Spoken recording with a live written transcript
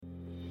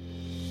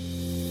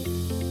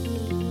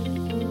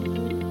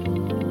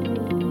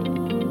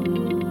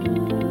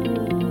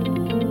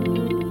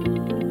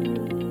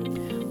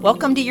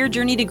Welcome to Your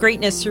Journey to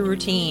Greatness Through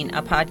Routine,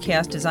 a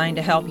podcast designed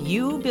to help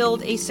you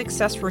build a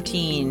success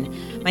routine.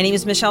 My name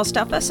is Michelle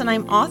Steffes, and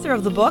I'm author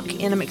of the book,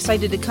 and I'm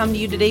excited to come to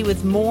you today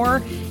with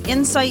more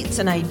insights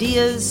and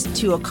ideas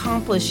to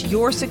accomplish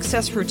your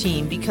success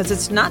routine, because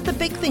it's not the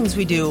big things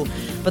we do,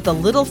 but the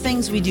little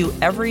things we do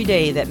every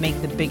day that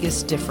make the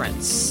biggest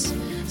difference.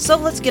 So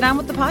let's get on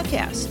with the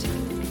podcast.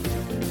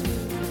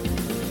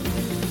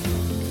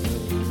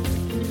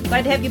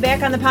 Glad to have you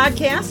back on the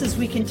podcast as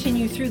we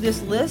continue through this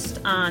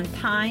list on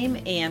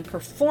time and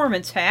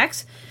performance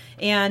hacks.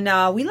 And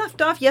we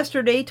left off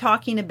yesterday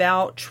talking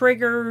about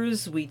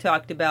triggers. We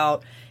talked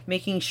about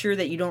making sure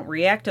that you don't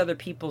react to other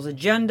people's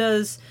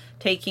agendas,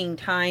 taking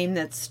time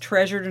that's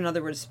treasured, in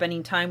other words,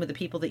 spending time with the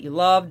people that you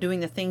love, doing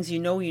the things you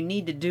know you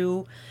need to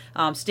do,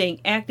 staying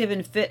active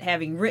and fit,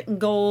 having written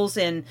goals,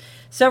 and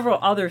several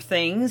other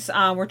things.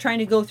 We're trying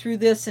to go through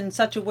this in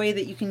such a way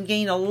that you can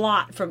gain a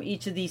lot from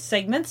each of these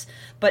segments.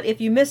 But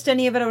if you missed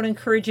any of it, I would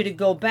encourage you to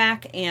go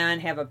back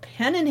and have a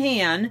pen in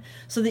hand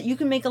so that you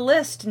can make a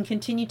list and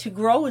continue to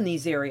grow in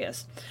these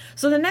areas.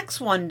 So the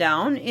next one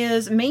down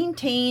is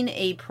maintain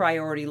a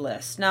priority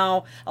list.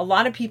 Now, a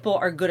lot of people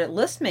are good at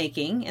list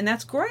making, and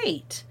that's great.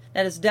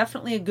 That is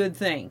definitely a good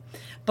thing.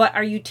 But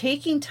are you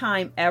taking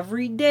time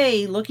every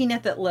day looking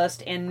at that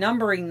list and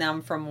numbering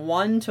them from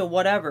 1 to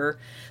whatever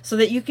so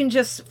that you can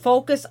just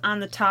focus on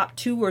the top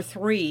 2 or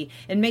 3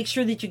 and make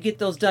sure that you get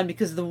those done?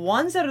 Because the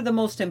ones that are the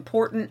most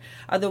important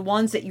are the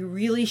ones that you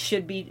really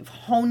should be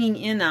honing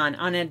in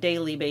on a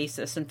daily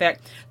basis. In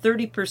fact,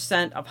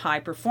 30% of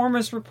high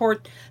performers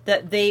report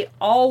that they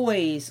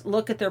always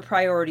look at their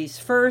priorities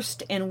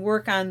first and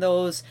work on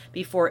those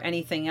before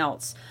anything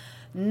else.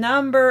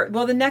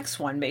 The next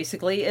one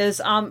basically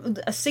is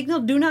a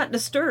signal do not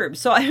disturb.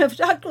 So I have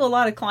talked to a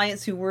lot of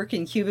clients who work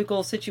in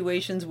cubicle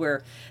situations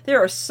where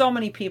there are so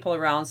many people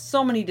around,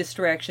 so many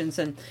distractions.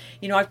 And,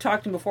 I've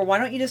talked to them before, why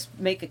don't you just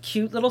make a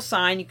cute little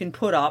sign you can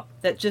put up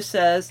that just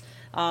says,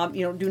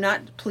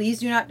 please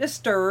do not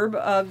disturb,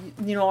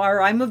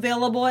 or I'm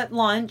available at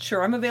lunch,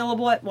 or I'm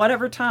available at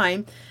whatever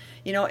time.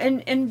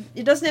 And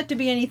it doesn't have to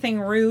be anything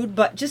rude,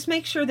 but just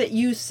make sure that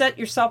you set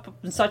yourself up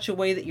in such a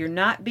way that you're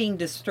not being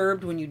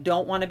disturbed when you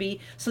don't want to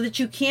be, so that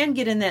you can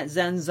get in that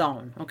Zen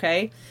zone,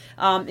 okay?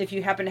 If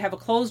you happen to have a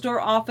closed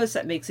door office,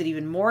 that makes it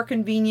even more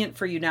convenient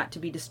for you not to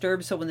be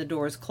disturbed. So when the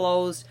door is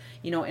closed,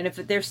 and if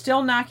they're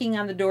still knocking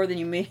on the door, then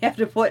you may have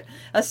to put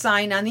a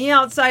sign on the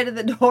outside of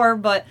the door,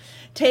 but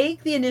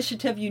take the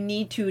initiative you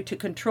need to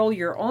control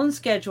your own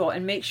schedule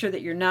and make sure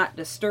that you're not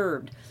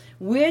disturbed,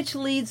 which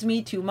leads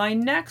me to my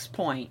next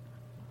point.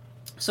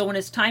 So when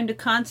it's time to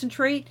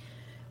concentrate,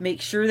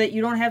 make sure that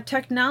you don't have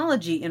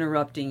technology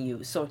interrupting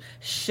you. So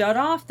shut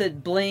off the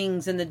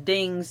blings and the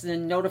dings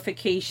and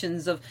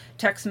notifications of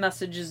text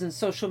messages and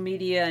social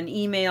media and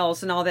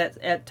emails and all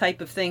that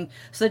type of thing,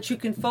 so that you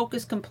can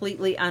focus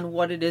completely on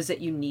what it is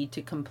that you need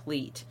to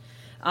complete.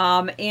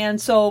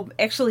 And so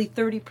actually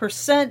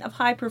 30% of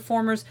high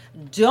performers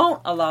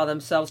don't allow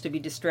themselves to be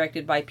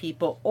distracted by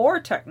people or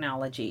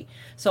technology.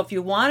 So if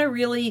you want to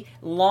really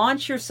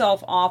launch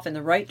yourself off in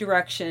the right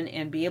direction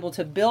and be able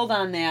to build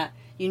on that,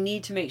 you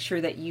need to make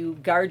sure that you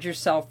guard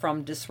yourself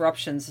from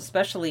disruptions,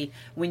 especially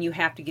when you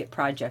have to get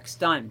projects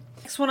done.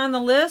 Next one on the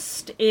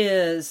list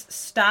is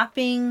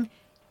stopping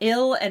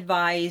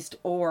ill-advised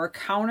or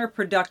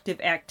counterproductive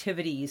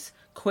activities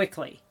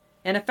quickly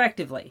and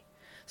effectively.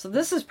 So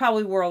this is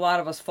probably where a lot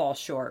of us fall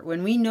short.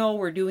 When we know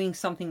we're doing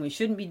something we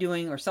shouldn't be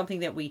doing, or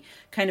something that we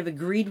kind of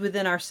agreed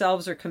within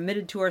ourselves or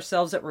committed to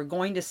ourselves that we're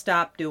going to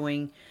stop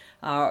doing,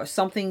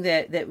 something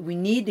that we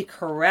need to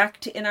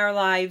correct in our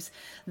lives,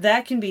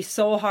 that can be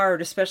so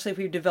hard, especially if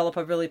you develop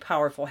a really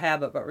powerful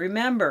habit. But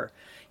remember,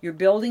 you're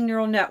building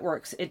neural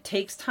networks. It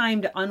takes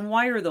time to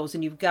unwire those,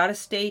 and you've got to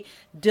stay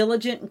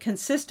diligent and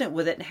consistent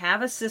with it and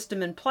have a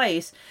system in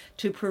place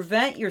to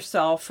prevent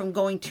yourself from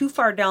going too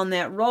far down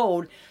that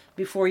road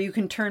before you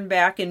can turn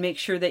back and make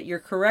sure that you're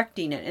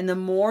correcting it. And the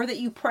more that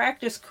you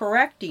practice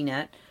correcting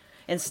it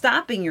and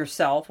stopping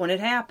yourself when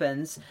it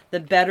happens, the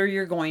better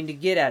you're going to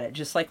get at it.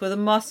 Just like with a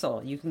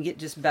muscle, you can get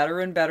just better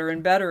and better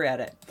and better at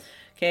it.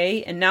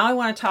 Okay, and now I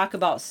want to talk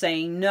about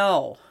saying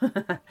no.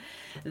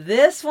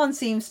 This one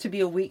seems to be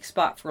a weak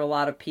spot for a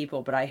lot of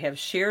people, but I have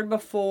shared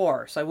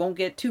before, so I won't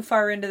get too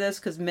far into this,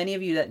 because many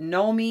of you that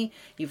know me,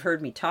 you've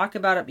heard me talk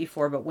about it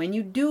before. But when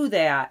you do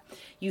that,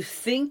 you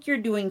think you're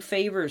doing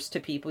favors to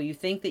people. You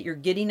think that you're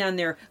getting on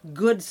their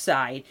good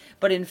side,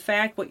 but in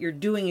fact, what you're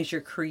doing is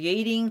you're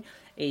creating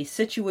a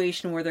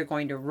situation where they're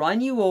going to run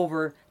you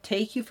over,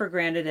 take you for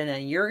granted, and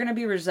then you're going to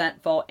be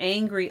resentful,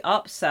 angry,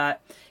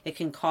 upset. It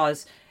can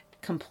cause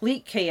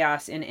complete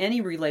chaos in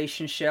any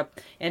relationship,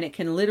 and it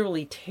can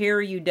literally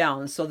tear you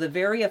down. So the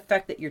very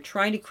effect that you're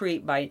trying to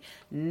create by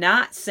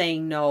not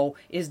saying no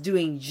is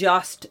doing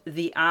just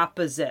the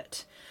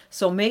opposite.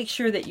 So make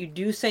sure that you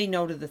do say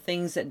no to the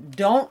things that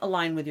don't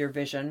align with your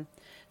vision,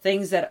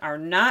 things that are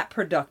not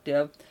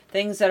productive,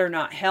 things that are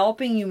not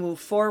helping you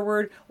move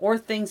forward, or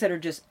things that are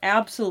just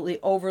absolutely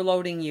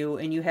overloading you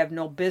and you have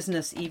no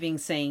business even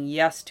saying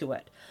yes to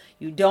it.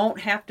 You don't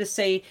have to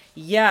say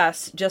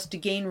yes just to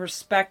gain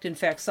respect. In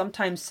fact,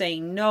 sometimes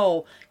saying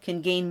no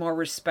can gain more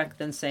respect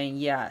than saying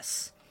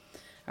yes.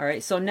 All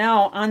right, so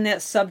now on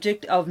that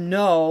subject of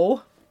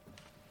no,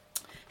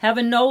 have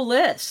a no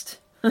list.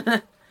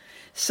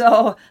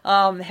 So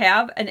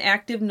have an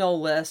active no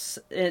list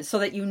so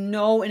that you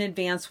know in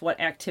advance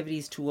what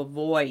activities to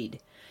avoid.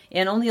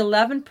 And only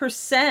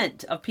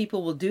 11% of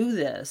people will do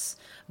this,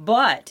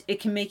 but it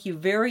can make you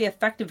very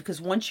effective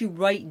because once you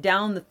write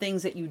down the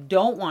things that you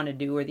don't want to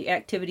do or the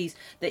activities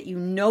that you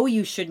know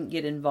you shouldn't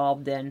get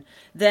involved in,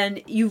 then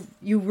you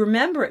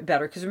remember it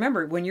better. Because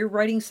remember, when you're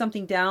writing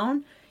something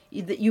down,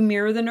 that you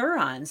mirror the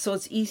neurons, so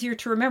it's easier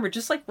to remember.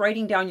 Just like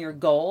writing down your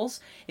goals,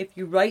 if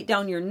you write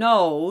down your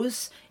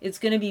no's, it's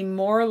going to be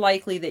more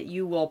likely that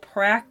you will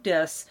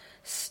practice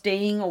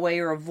staying away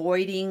or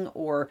avoiding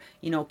or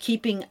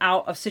keeping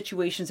out of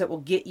situations that will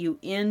get you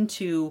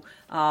into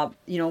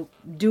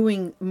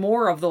doing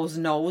more of those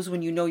no's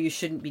when you know you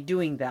shouldn't be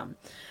doing them.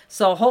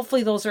 So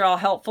hopefully those are all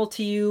helpful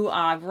to you.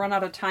 I've run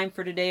out of time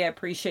for today. I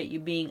appreciate you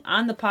being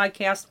on the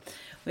podcast.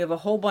 We have a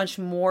whole bunch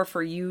more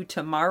for you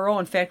tomorrow.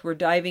 In fact, we're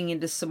diving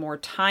into some more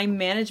time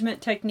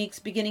management techniques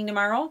beginning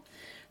tomorrow.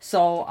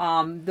 So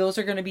those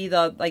are going to be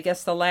the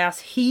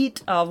last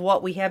heat of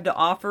what we have to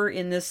offer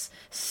in this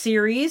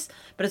series.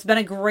 But it's been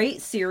a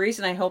great series,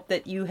 and I hope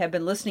that you have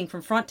been listening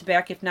from front to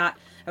back. If not,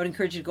 I would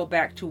encourage you to go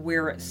back to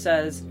where it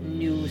says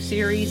new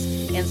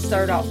series and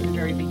start out from the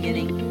very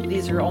beginning.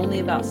 These are only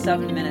about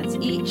 7 minutes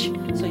each,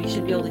 so you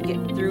should be able to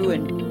get through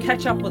and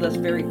catch up with us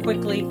very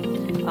quickly.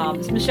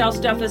 It's Michelle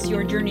Steffes,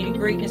 Your Journey to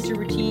Greatness Through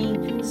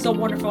Routine. So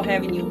wonderful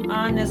having you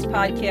on this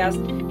podcast,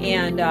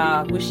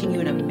 and wishing you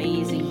an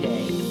amazing day.